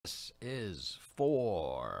is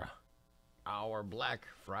for our Black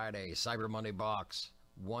Friday Cyber Monday box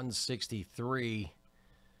 163.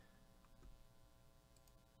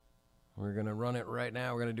 We're going to run it right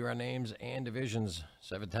now. We're going to do our names and divisions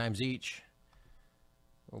 7 times each.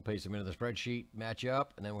 We'll paste them into the spreadsheet, match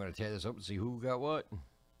up, and then we're going to tear this up and see who got what.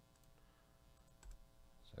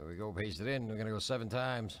 So we go paste it in. We're going to go 7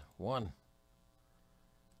 times. 1,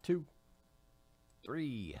 2,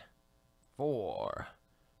 3, 4,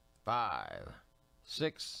 5,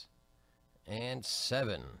 6, and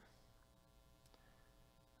 7. I'm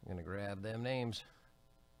going to grab them names,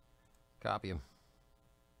 copy them.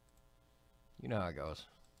 You know how it goes.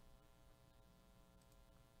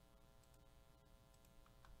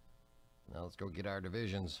 Now let's go get our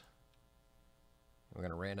divisions. We're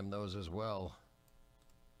going to random those as well.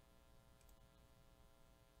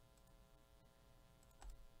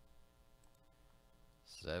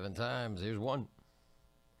 Seven times. Here's 1,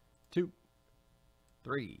 2,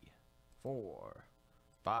 3, 4,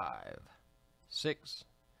 5, 6,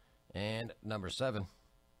 and number 7.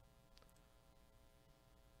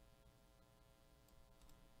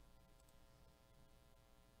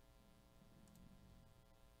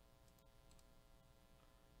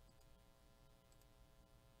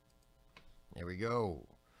 There we go.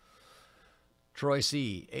 Troy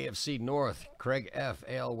C, AFC North, Craig F,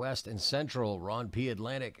 AL West and Central, Ron P,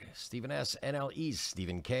 Atlantic, Stephen S, NL East,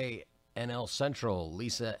 Stephen K, NL Central,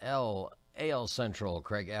 Lisa L, AL Central,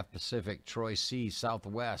 Craig F, Pacific, Troy C,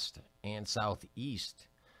 Southwest and Southeast.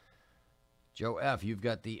 Joe F, you've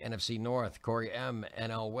got the NFC North, Corey M,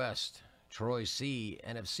 NL West, Troy C,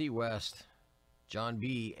 NFC West, John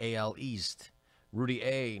B, AL East, Rudy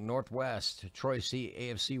A, Northwest, Troy C,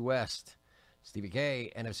 AFC West, Stephen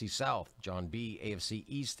K, NFC South, John B, AFC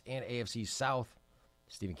East and AFC South,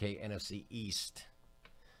 Stephen K, NFC East.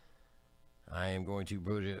 I am going to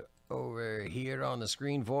put it over here on the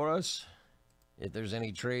screen for us. If there's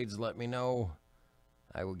any trades, let me know.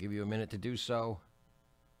 I will give you a minute to do so.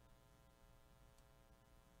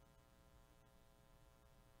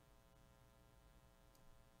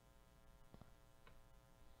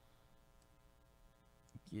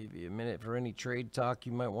 Give you a minute for any trade talk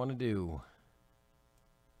you might want to do.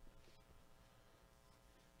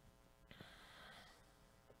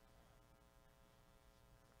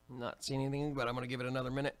 Not seeing anything, but I'm going to give it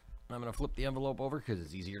another minute. I'm going to flip the envelope over because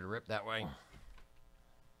it's easier to rip that way.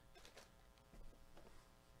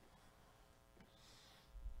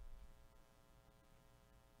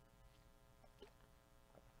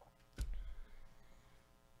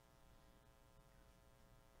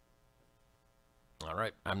 All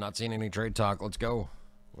right, I'm not seeing any trade talk. Let's go.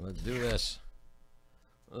 Let's do this.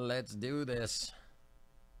 Let's do this.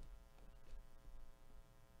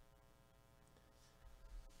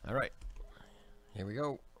 All right, here we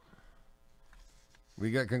go. We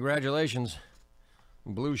got congratulations.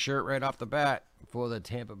 Blue shirt right off the bat for the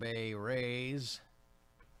Tampa Bay Rays.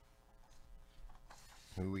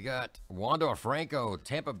 Who we got? Wander Franco,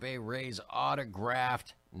 Tampa Bay Rays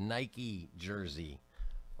autographed Nike jersey.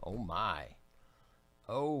 Oh my.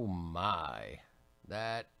 Oh my.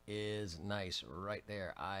 That is nice right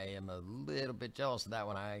there. I am a little bit jealous of that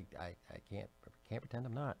one. I can't pretend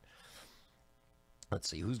I'm not. Let's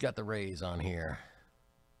see, who's got the Rays on here?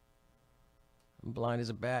 I'm blind as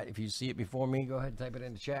a bat. If you see it before me, go ahead and type it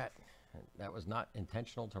in the chat. That was not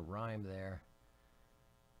intentional to rhyme there.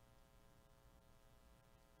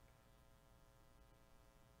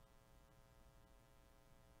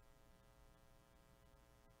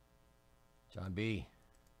 John B,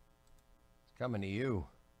 it's coming to you.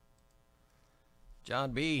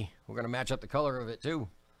 John B, we're going to match up the color of it too.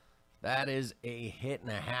 That is a hit and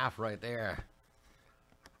a half right there.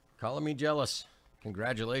 Calling me jealous.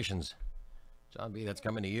 Congratulations. John B, that's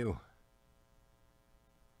coming to you.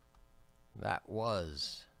 That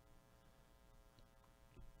was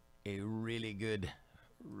a really good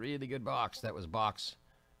box. That was box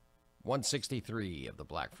 163 of the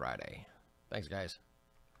Black Friday. Thanks, guys.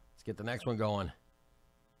 Let's get the next one going.